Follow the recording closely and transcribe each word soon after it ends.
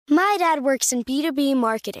My dad works in B2B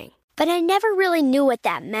marketing, but I never really knew what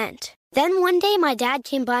that meant. Then one day my dad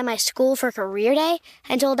came by my school for career day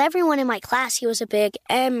and told everyone in my class he was a big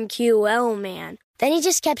MQL man. Then he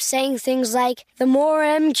just kept saying things like, the more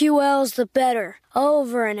MQLs, the better,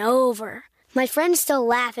 over and over. My friends still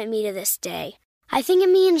laugh at me to this day. I think it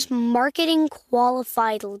means marketing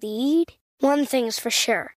qualified lead. One thing's for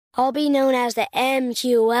sure. I'll be known as the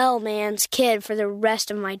MQL man's kid for the rest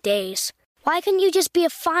of my days. Why couldn't you just be a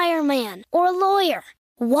fireman or a lawyer?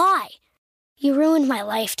 Why? You ruined my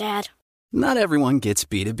life, Dad. Not everyone gets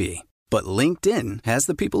B2B, but LinkedIn has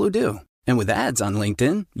the people who do. And with ads on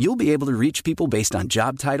LinkedIn, you'll be able to reach people based on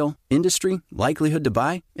job title, industry, likelihood to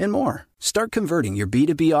buy, and more. Start converting your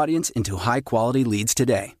B2B audience into high-quality leads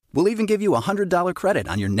today. We'll even give you a $100 credit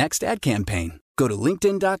on your next ad campaign. Go to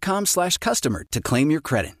linkedin.com/customer to claim your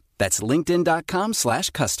credit. That's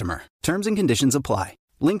linkedin.com/customer. Terms and conditions apply.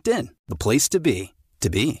 LinkedIn, the place to be, to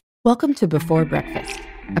be. Welcome to Before Breakfast,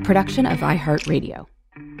 a production of iHeartRadio.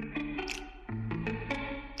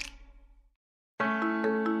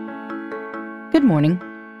 Good morning.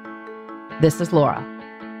 This is Laura.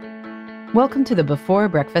 Welcome to the Before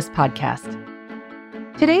Breakfast podcast.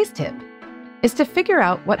 Today's tip is to figure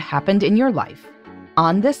out what happened in your life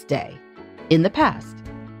on this day in the past.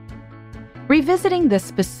 Revisiting this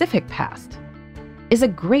specific past is a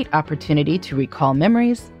great opportunity to recall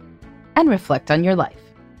memories and reflect on your life.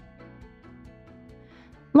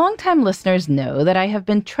 Longtime listeners know that I have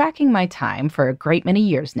been tracking my time for a great many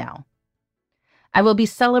years now. I will be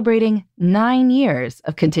celebrating 9 years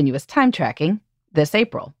of continuous time tracking this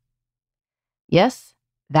April. Yes,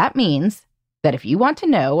 that means that if you want to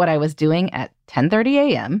know what I was doing at 10:30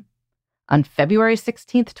 a.m. on February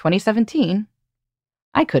 16th, 2017,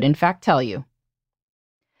 I could in fact tell you.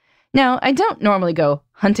 Now, I don't normally go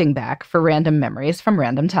hunting back for random memories from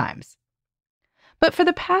random times. But for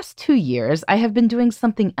the past 2 years, I have been doing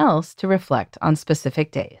something else to reflect on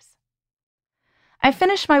specific days. I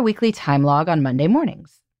finish my weekly time log on Monday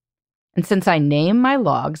mornings. And since I name my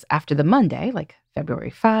logs after the Monday, like February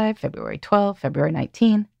 5, February 12, February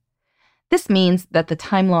 19, this means that the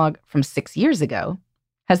time log from 6 years ago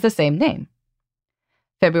has the same name.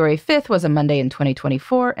 February 5th was a Monday in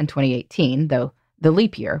 2024 and 2018, though the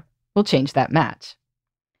leap year will change that match.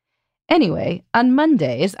 Anyway, on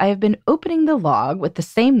Mondays, I have been opening the log with the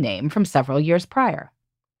same name from several years prior.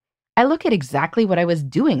 I look at exactly what I was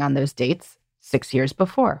doing on those dates 6 years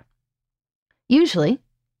before. Usually,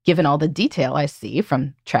 given all the detail I see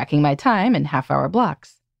from tracking my time in half-hour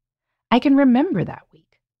blocks, I can remember that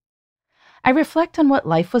week. I reflect on what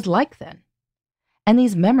life was like then, and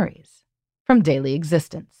these memories from daily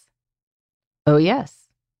existence. Oh yes,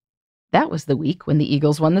 that was the week when the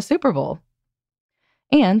Eagles won the Super Bowl.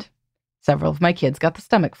 And several of my kids got the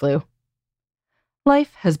stomach flu.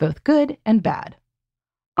 Life has both good and bad,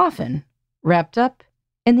 often wrapped up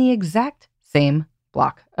in the exact same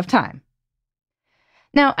block of time.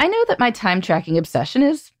 Now, I know that my time tracking obsession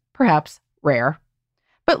is perhaps rare,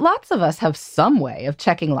 but lots of us have some way of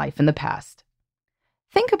checking life in the past.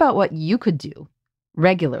 Think about what you could do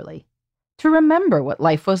regularly to remember what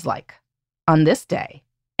life was like on this day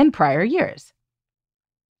in prior years.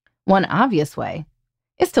 One obvious way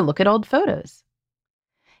is to look at old photos.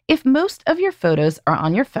 If most of your photos are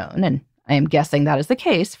on your phone, and I am guessing that is the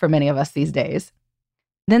case for many of us these days,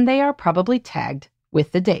 then they are probably tagged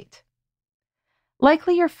with the date.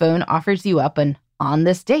 Likely your phone offers you up an on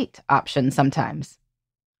this date option sometimes.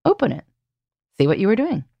 Open it. See what you were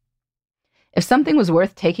doing. If something was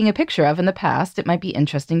worth taking a picture of in the past, it might be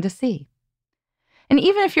interesting to see. And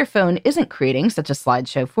even if your phone isn't creating such a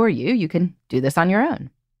slideshow for you, you can do this on your own.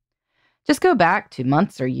 Just go back to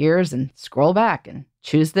months or years and scroll back and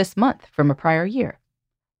choose this month from a prior year.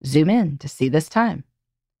 Zoom in to see this time.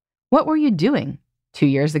 What were you doing 2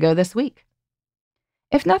 years ago this week?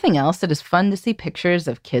 If nothing else, it is fun to see pictures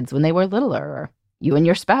of kids when they were littler, or you and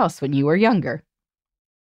your spouse when you were younger.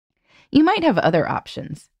 You might have other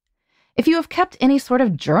options. If you have kept any sort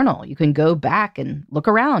of journal, you can go back and look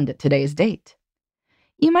around at today's date.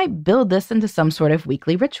 You might build this into some sort of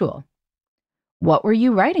weekly ritual. What were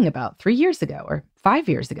you writing about 3 years ago or 5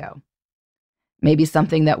 years ago? Maybe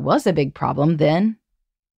something that was a big problem then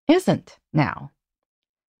isn't now.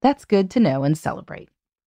 That's good to know and celebrate.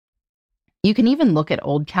 You can even look at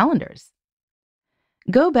old calendars.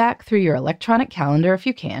 Go back through your electronic calendar if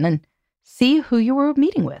you can and see who you were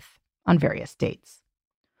meeting with on various dates.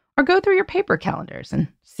 Or go through your paper calendars and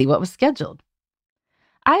see what was scheduled.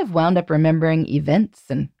 I have wound up remembering events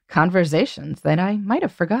and conversations that I might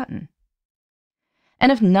have forgotten.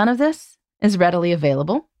 And if none of this is readily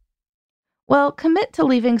available, Well, commit to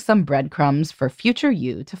leaving some breadcrumbs for future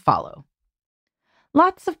you to follow.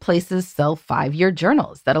 Lots of places sell 5-year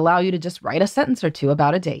journals that allow you to just write a sentence or two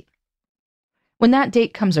about a date. When that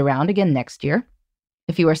date comes around again next year,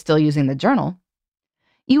 if you are still using the journal,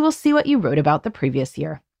 you will see what you wrote about the previous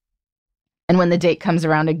year. And when the date comes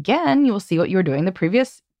around again, you will see what you were doing the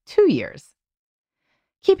previous 2 years.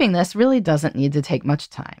 Keeping this really doesn't need to take much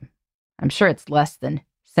time. I'm sure it's less than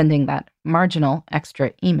sending that marginal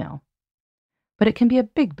extra email. But it can be a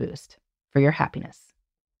big boost for your happiness.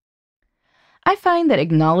 I find that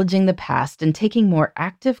acknowledging the past and taking more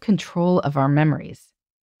active control of our memories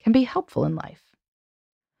can be helpful in life.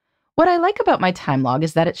 What I like about my time log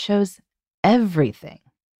is that it shows everything.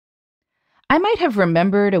 I might have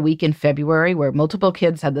remembered a week in February where multiple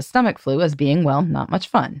kids had the stomach flu as being, well, not much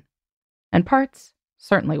fun. And parts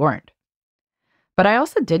certainly weren't. But I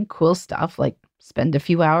also did cool stuff like spend a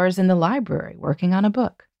few hours in the library working on a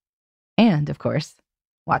book. And, of course,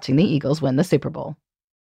 watching the Eagles win the Super Bowl.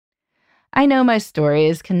 I know my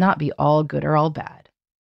stories cannot be all good or all bad.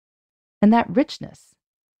 And that richness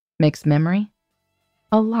makes memory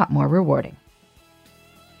a lot more rewarding.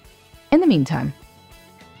 In the meantime,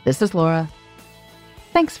 this is Laura.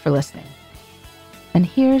 Thanks for listening. And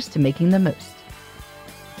here's to making the most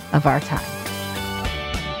of our time.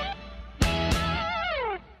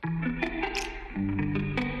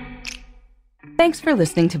 Thanks for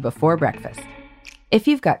listening to Before Breakfast. If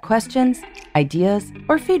you've got questions, ideas,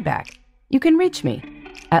 or feedback, you can reach me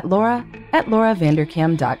at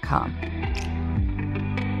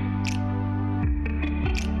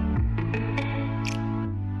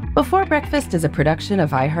laura@lauravanderkam.com. Before Breakfast is a production of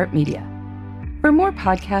iHeartMedia. For more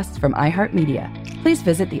podcasts from iHeartMedia, please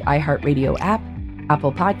visit the iHeartRadio app,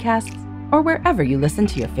 Apple Podcasts, or wherever you listen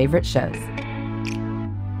to your favorite shows.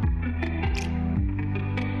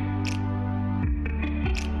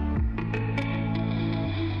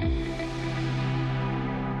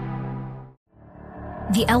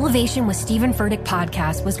 The Elevation with Stephen Furtick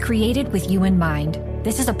podcast was created with you in mind.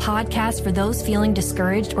 This is a podcast for those feeling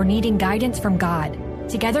discouraged or needing guidance from God.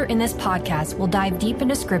 Together in this podcast, we'll dive deep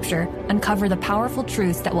into Scripture, uncover the powerful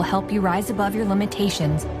truths that will help you rise above your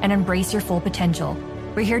limitations and embrace your full potential.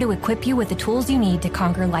 We're here to equip you with the tools you need to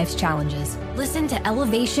conquer life's challenges. Listen to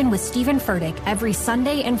Elevation with Stephen Furtick every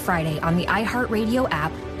Sunday and Friday on the iHeartRadio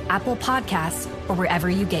app, Apple Podcasts, or wherever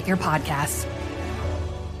you get your podcasts.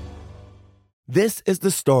 This is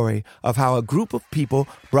the story of how a group of people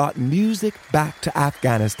brought music back to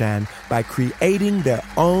Afghanistan by creating their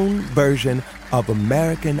own version of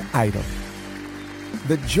American Idol.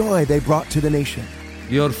 The joy they brought to the nation.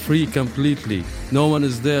 You're free completely. No one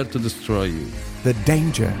is there to destroy you. The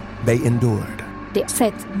danger they endured. They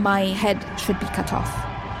said my head should be cut off.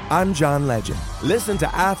 I'm John Legend. Listen to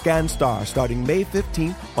Afghan Star starting May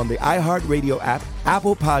 15th on the iHeartRadio app,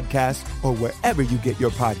 Apple Podcasts, or wherever you get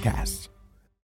your podcasts.